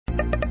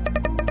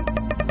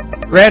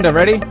Random,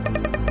 ready?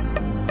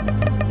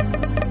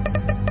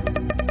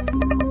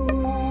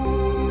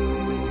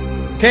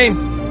 Cain!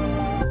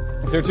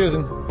 It's your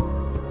choosing.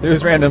 It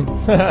was random.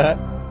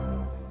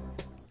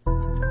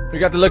 We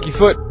got the lucky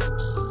foot.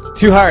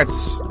 2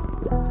 hearts.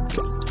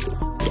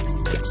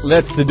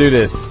 Let's do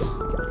this.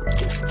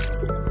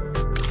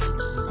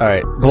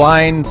 Alright,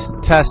 blind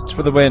test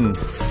for the win.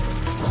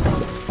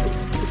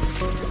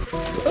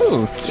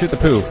 Oh, shoot the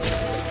poo.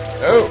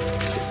 Oh!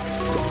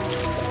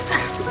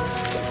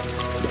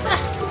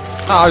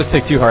 Oh, I'll just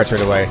take 2 hearts right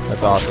away.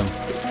 That's awesome.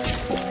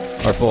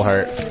 Or full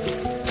heart.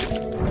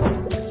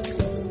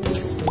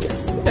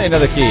 Hey,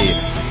 another key.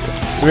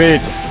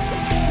 Sweet!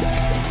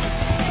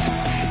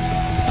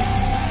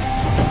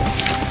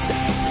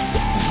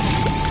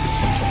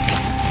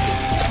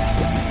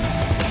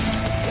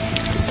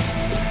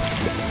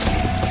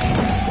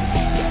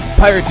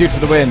 Pirate dude for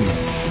the win.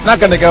 Not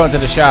gonna go into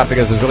the shop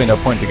because there's really no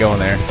point to go in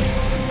there.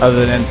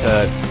 Other than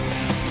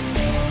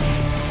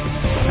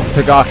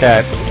to gawk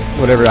at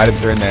whatever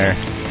items are in there.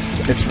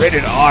 It's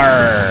rated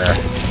R!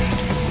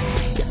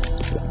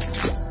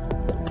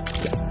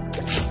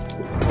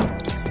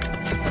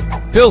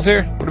 Pills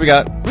here. What do we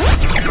got?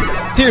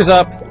 Tears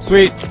up.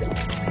 Sweet.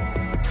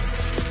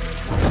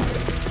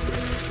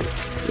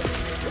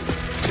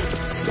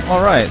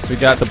 Alright, so we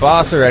got the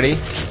boss already.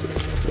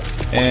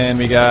 And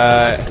we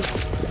got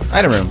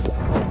item room.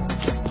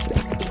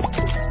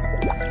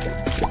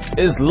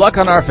 Is luck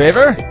on our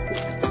favor?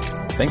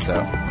 I think so.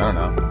 I don't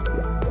know.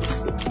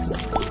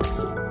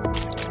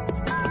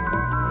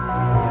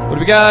 What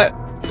do we got?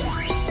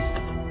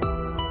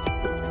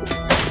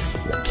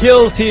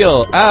 Kills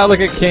heal. Ah, look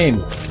at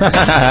Cain.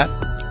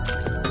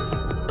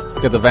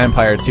 It's got the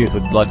vampire tooth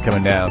with blood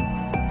coming down.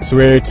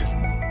 Sweet.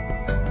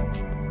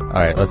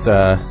 Alright, let's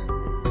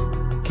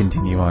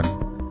continue on.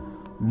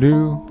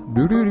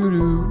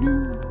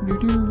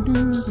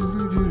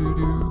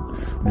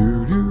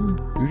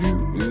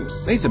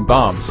 I need some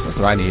bombs. That's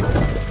what I need.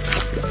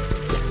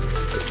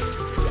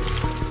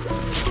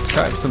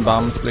 Try some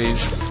bombs, please.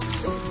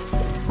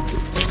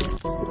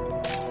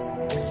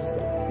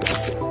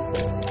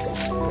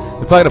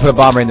 We're probably gonna put a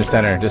bomb right in the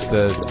center just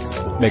to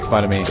make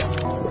fun of me.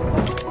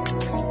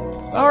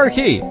 Oh, our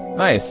key.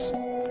 Nice.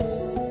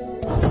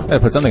 Gotta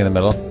put something in the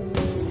middle.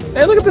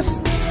 Hey, look at this.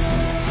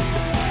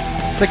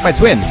 It's like my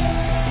twin.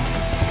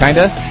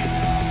 Kinda.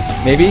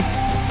 Maybe.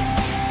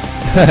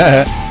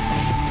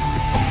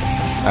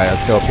 Alright,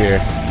 let's go up here.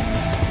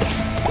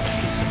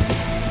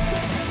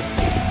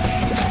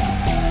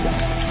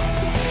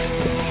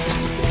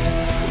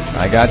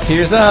 I got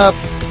tears up.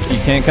 You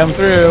can't come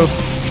through.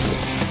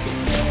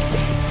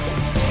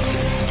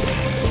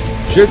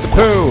 Shoot the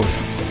poo.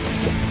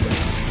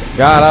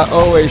 Gotta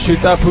always shoot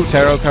the poo.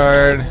 Tarot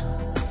card.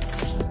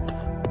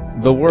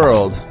 The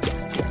world.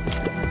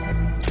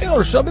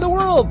 It'll show me the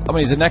world. I'm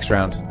gonna use it next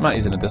round. I'm not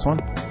using it this one.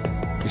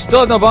 We still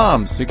have no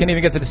bombs. We can't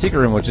even get to the secret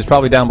room, which is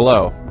probably down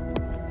below.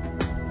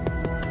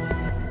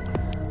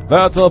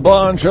 That's a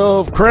bunch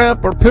of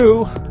crap or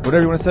poo,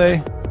 whatever you want to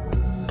say.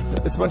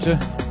 It's a bunch of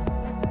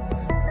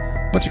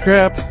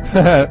crap.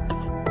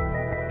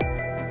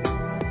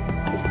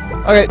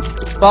 Okay,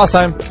 last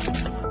time.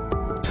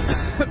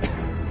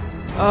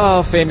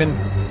 Oh, Feynman.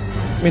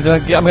 Means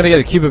I'm gonna get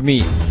a cube of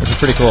meat, which is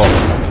pretty cool.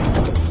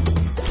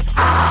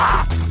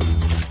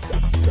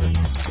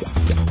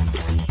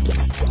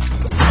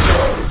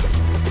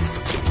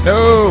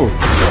 No!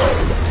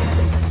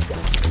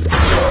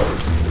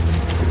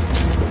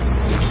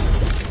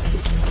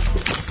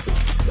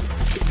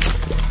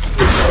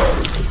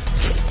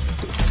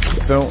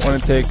 Don't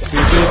want to take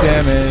stupid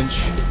damage.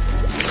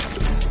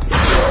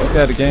 Do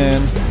that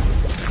again.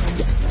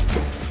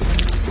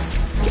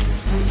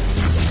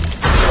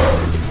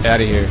 Out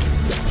of here.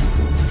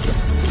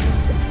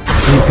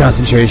 Deep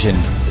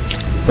concentration.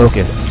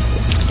 Focus.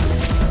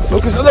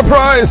 Focus on the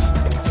prize!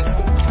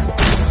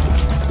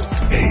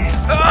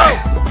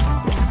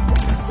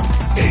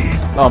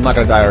 Oh, I'm not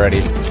gonna die already.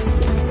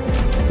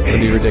 It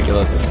would be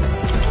ridiculous.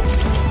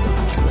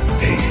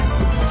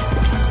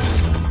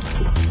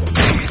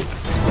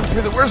 This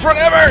will be the worst run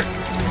ever!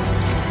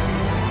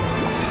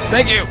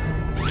 Thank you!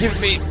 Give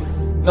me!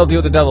 No, deal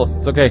with the devil.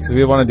 It's okay, because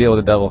we want to deal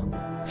with the devil.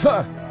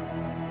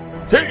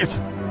 Jeez!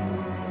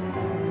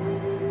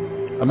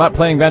 I'm not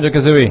playing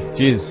Banjo-Kazooie.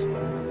 Jeez.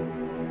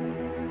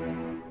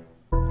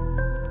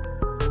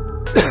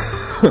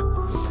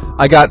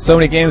 I got so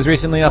many games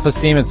recently off of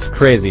Steam, it's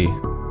crazy.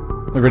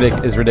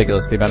 It's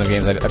ridiculous, the amount of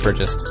games I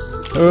purchased.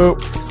 Oh!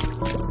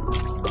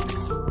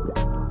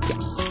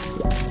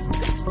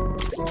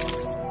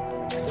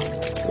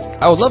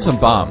 I would love some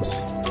bombs.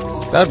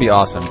 That would be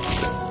awesome.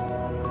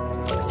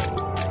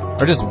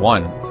 Or just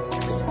one.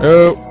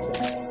 Oh!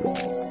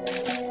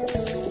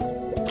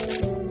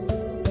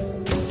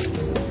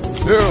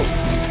 Oh!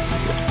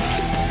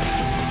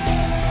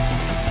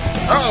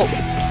 Oh!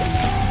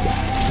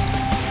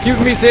 Cube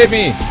me, save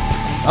me!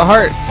 A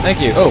heart!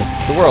 Thank you. Oh,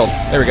 the world.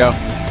 There we go.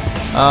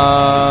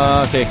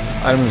 Okay.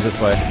 Items this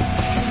way.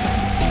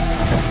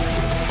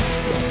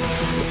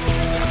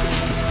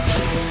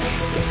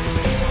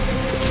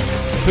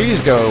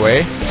 Please go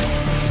away.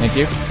 Thank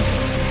you.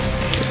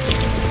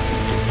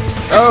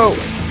 Oh!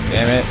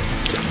 Damn it.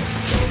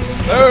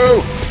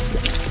 No!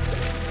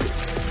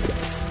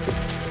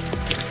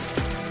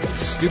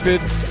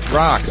 Stupid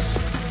rocks.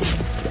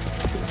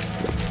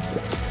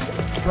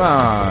 Come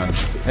on.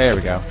 There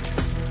we go.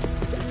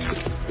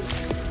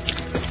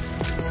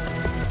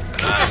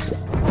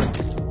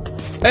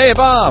 Hey, a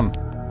bomb!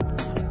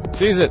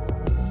 Seize it.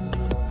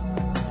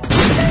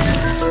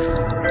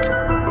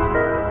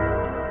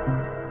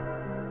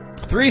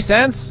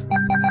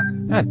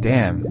 $0.03? God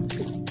damn.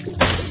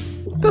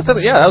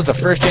 Yeah, that was the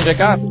first change I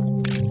got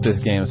this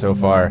game so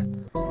far.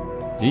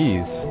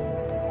 Jeez.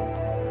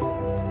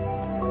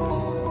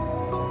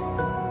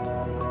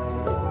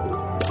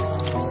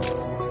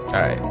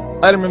 Alright.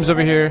 Item room's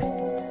over here.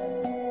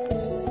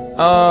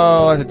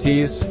 Oh, that's a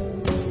tease.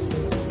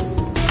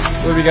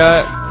 What have we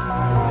got?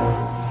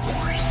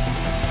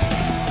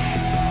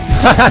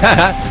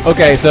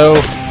 Okay, so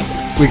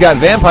we got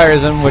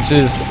vampirism, which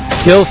is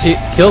kills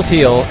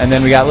heal, and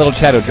then we got little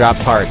chat who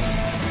drops hearts.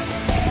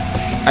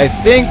 I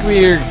think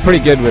we're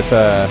pretty good with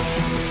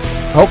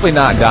hopefully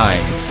not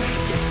dying.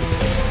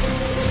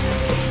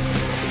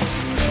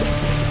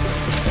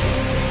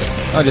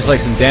 Oh, just like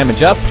some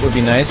damage up would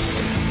be nice.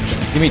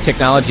 Give me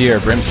technology or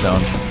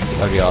brimstone.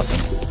 That'd be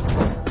awesome.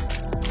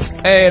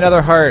 Hey,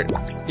 another heart.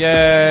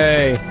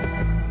 Yay!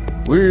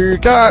 We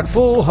got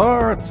full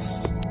hearts.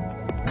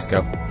 Let's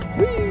go.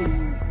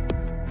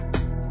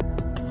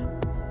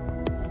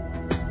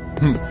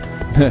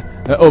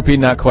 OP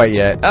not quite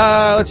yet.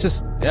 Let's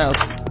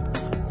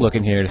look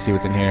in here to see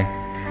what's in here.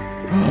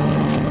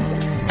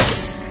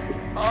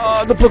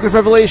 Oh, the Book of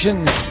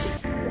Revelations.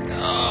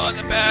 Oh,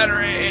 the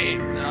battery.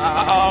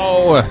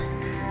 No.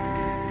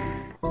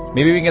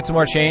 Maybe we can get some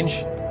more change.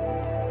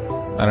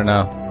 I don't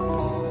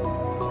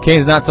know.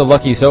 Cain's not so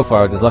lucky so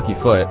far with his lucky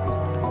foot.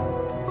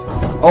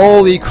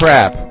 Holy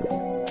crap.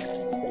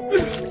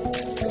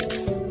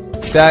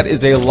 That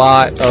is a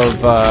lot of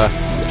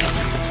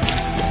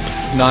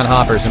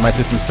non-hoppers, and my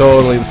system's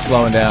totally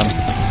slowing down.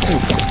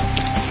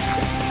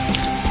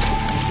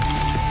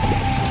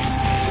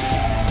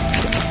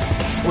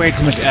 Way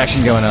too much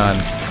action going on.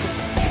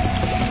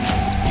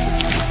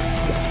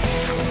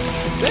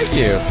 Thank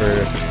you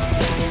for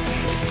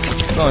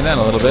slowing down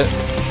a little bit.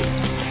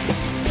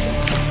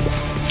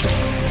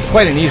 It's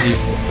quite an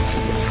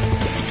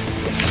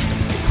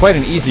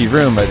easy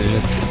room, but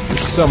there's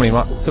so many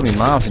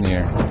mobs in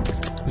here.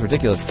 It's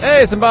ridiculous.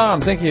 Hey, some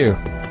bomb. Thank you.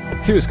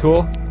 2 is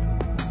cool.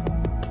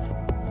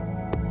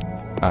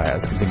 Alright,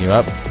 let's continue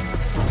up.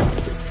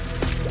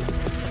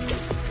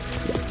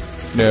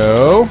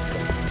 No.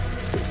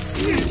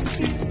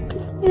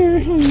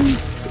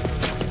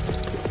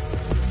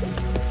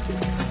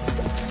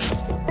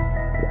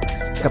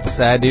 Couple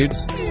sad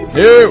dudes.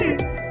 No.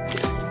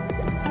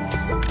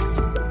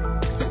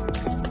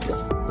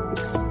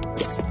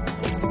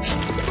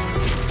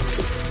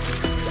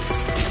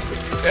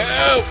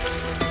 No.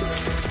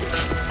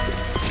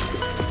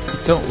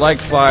 Don't like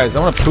flies. I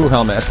want a poo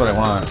helmet. That's what I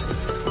want.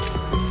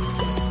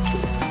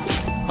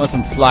 I want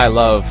some fly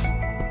love.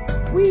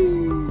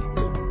 Whee!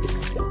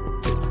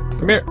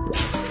 Come here.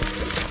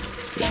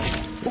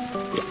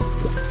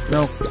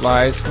 No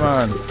flies. Come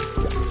on.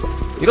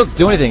 You don't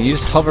do anything. You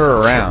just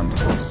hover around.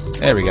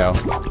 There we go.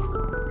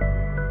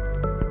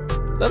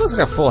 That looks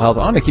like a full health.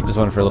 I'm gonna keep this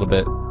one for a little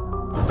bit,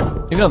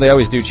 even though they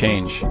always do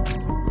change.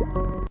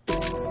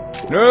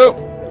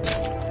 Nope.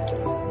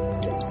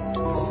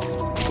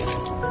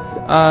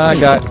 I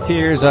got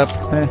tears up.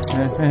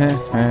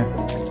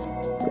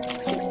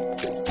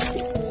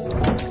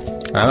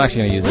 I'm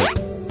actually going to use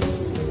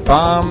it.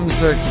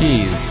 Bombs or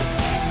keys?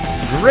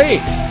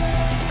 Great!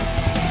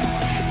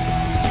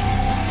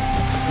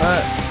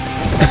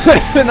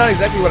 Not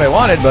exactly what I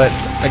wanted, but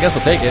I guess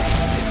I'll take it.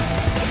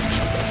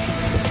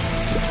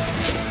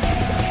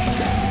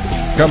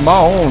 Come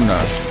on!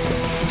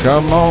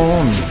 Come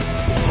on!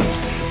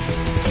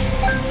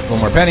 One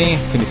more penny.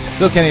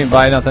 Still can't even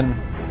buy nothing.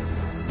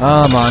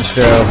 Ah,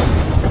 Monstro.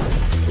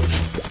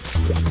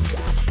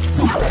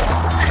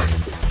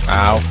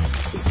 Ow.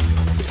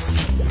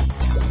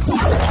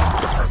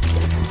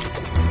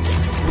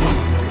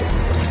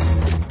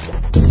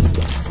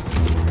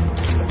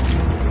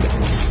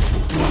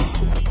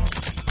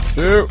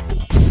 Ew.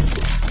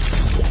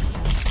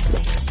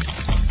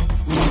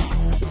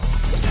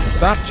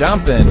 Stop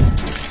jumping.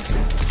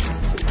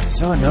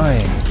 So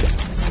annoying.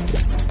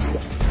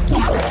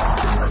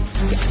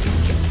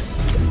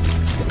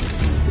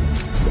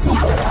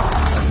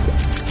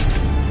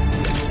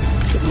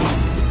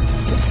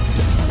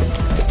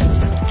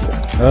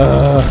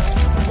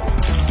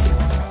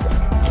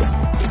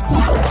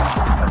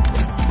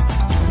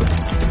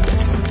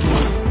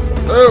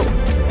 No!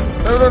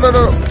 No, no, no,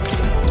 no!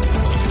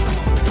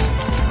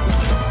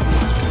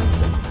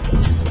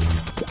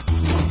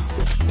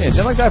 Yeah,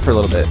 jump like that for a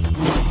little bit.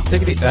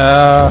 Take it easy.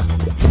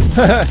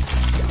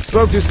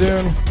 Spoke too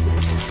soon.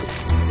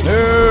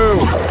 No!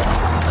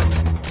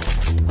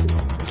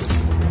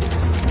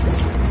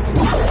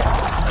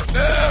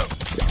 No!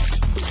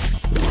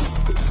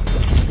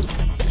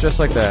 Just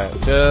like that.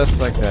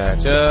 Just like that.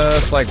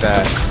 Just like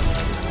that.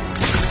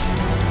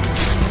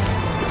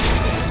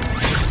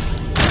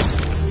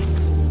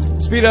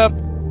 Speed up.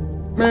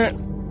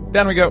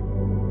 Down we go.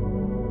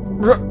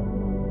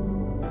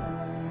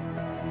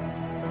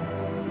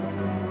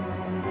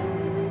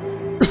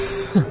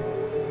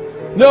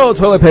 No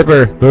toilet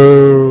paper.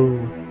 Boo.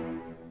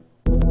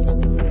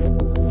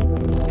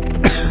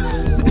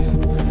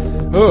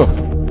 Oh.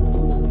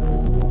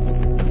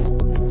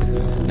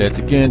 Let's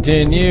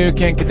continue.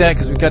 Can't get that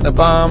because we got no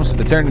bombs.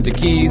 They turn into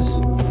keys.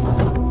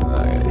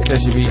 This guy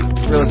should be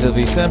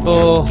relatively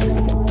simple. As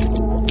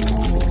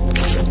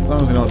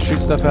long as we don't shoot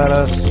stuff at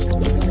us.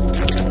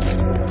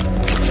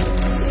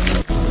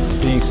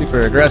 Being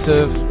super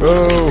aggressive.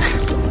 Oh.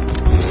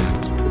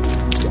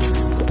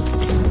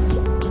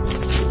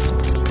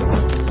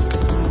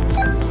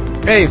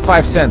 Hey,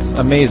 5 cents.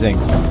 Amazing.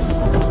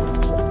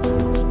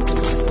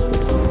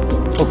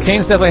 Well,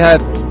 Cain's definitely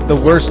had the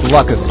worst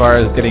luck as far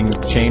as getting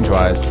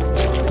change-wise.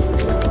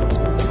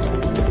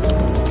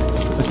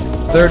 This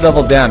third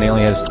level down, he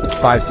only has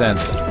 5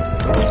 cents.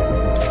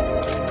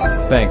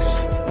 Thanks.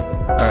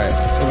 Alright,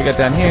 what we got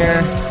down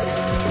here?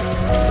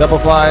 Double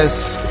flies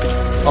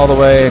all the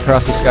way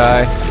across the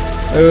sky.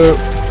 Oh.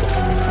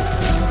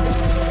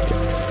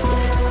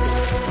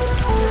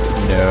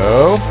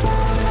 No.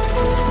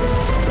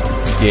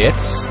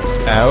 Get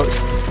out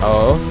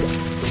of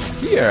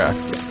here.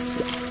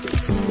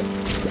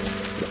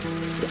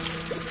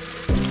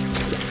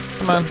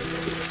 Come on.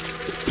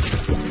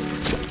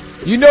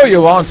 You know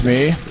you want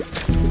me.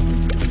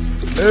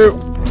 No.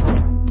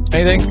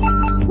 Anything?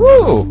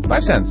 Woo!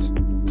 5 cents.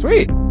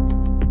 Sweet.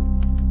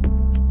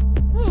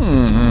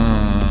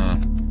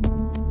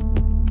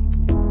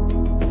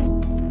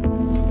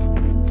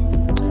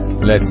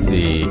 Let's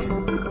see.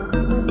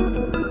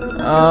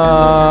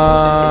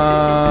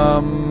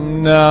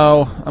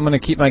 No. I'm gonna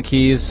keep my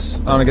keys.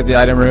 I wanna get the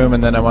item room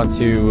and then I want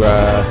to,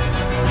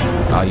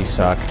 oh, you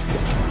suck.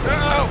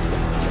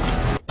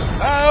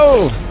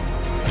 Oh!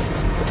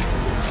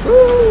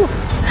 Woo!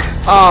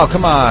 Oh,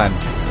 come on.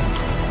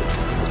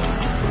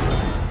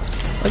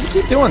 Why do you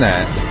keep doing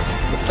that?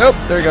 Nope,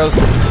 there he goes.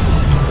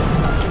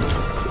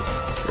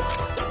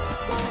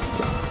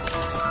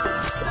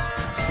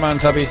 Come on,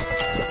 Tubby.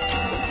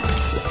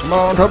 Come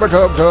on, Tub. Oh,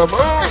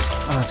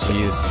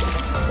 jeez.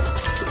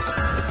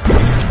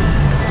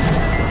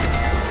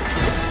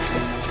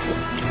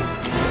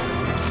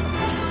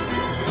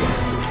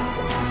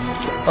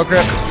 Oh,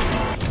 crap.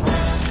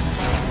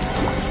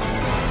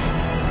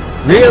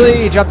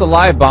 Really? He dropped a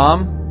live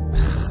bomb?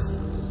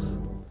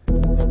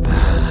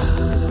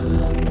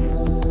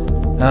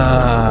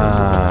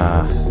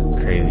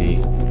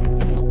 Crazy.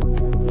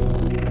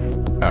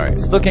 Alright,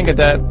 still can't get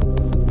that.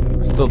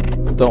 Still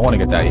don't want to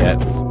get that yet.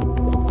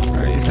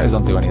 Alright, these guys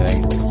don't do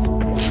anything.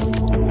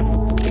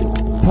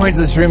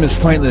 Pointless room is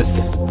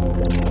pointless.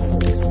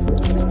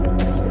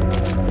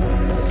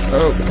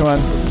 Oh, come on.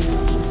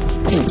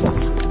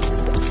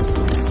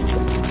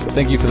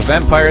 Thank you for the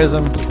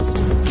vampirism.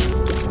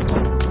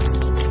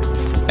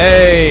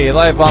 Hey,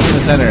 live bomb in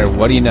the center.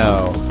 What do you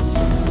know?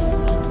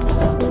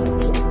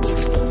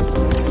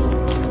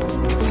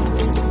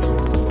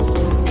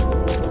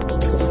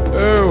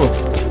 Oh.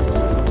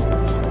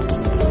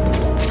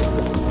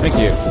 Thank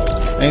you.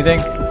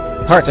 Anything?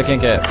 Hearts I can't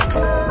get.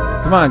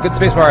 Come on, good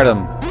spacebar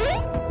item.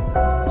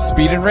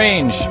 Speed and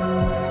range.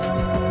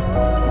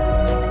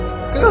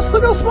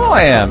 Look how small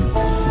I am.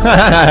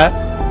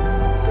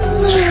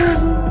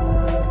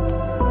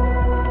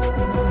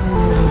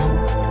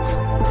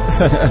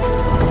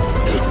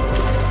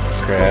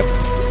 Crap.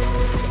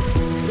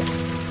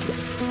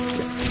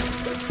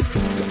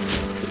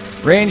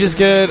 Range is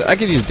good. I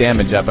could use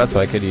damage up. That's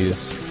what I could use.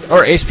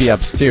 Or HP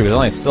ups too. Because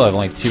I still have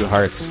only 2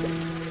 hearts.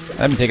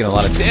 I haven't taken a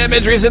lot of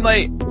damage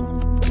recently.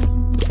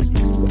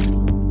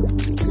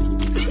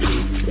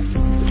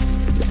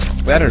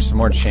 That or some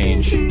more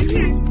change.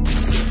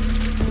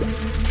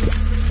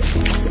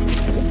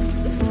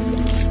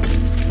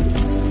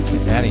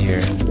 Get out of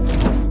here.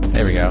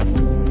 There we go.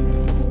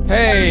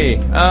 Hey!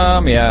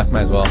 Yeah,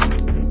 might as well.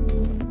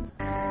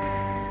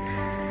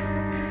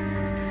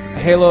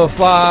 Halo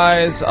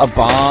flies, a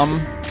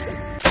bomb.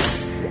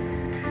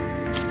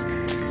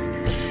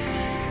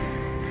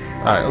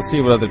 Alright, let's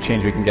see what other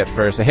change we can get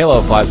first. A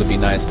halo flies would be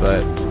nice,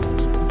 but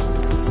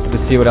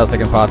let's see what else I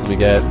can possibly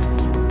get.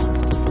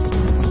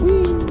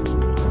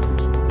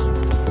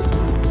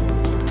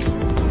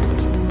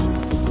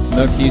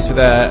 No keys for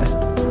that.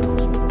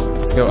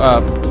 Let's go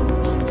up.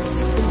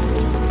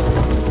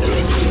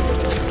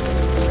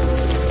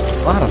 A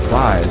lot of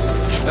flies.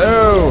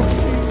 Oh!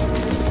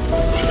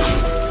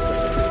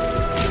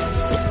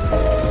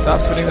 Stop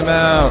spitting them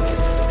out.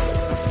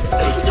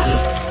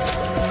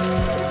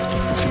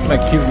 My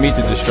cube meat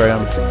to destroy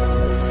them.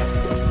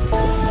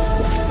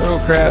 Oh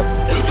crap.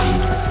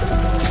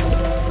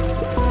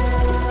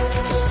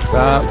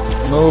 Stop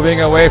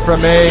moving away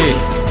from me.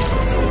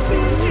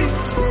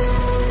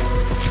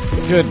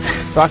 Good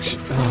fuck.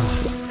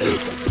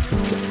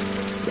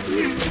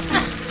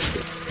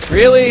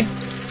 Really?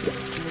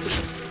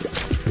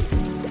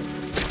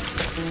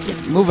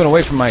 moving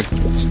away from my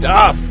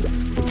stuff.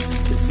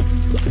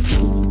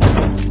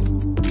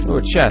 Oh,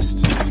 a chest.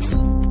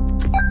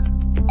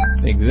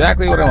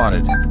 Exactly what I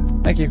wanted.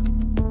 Thank you.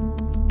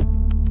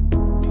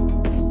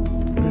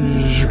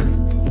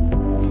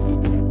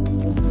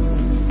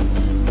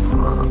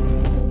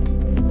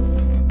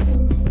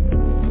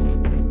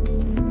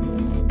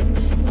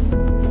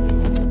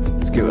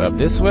 Let's go up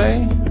this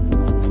way.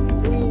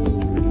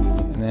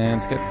 And then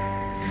let's get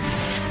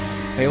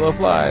Halo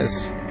flies.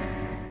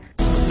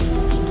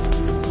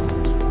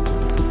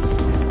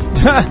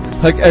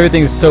 Like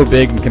everything's so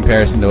big in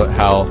comparison to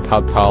how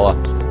tall,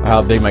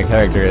 how big my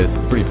character is.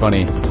 It's pretty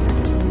funny.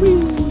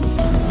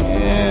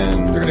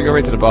 And we're gonna go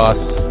right to the boss.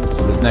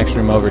 So this next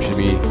room over should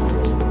be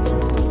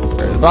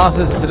where the boss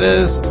is. Yes, it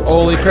is.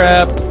 Holy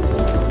crap!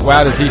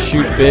 Wow, does he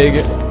shoot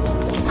big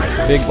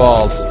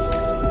balls?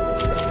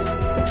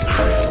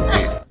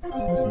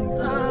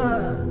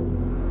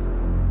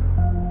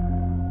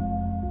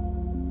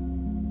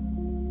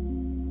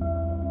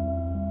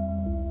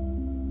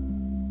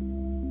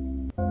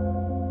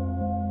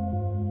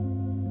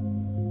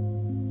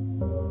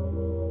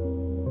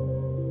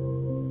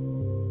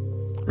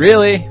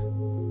 Really?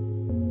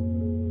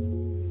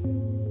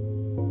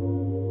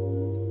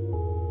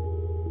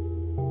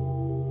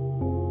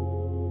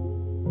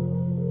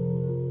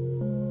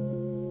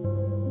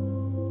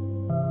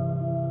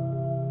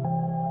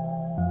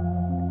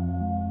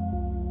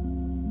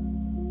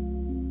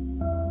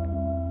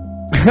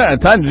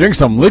 Time to drink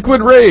some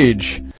liquid rage.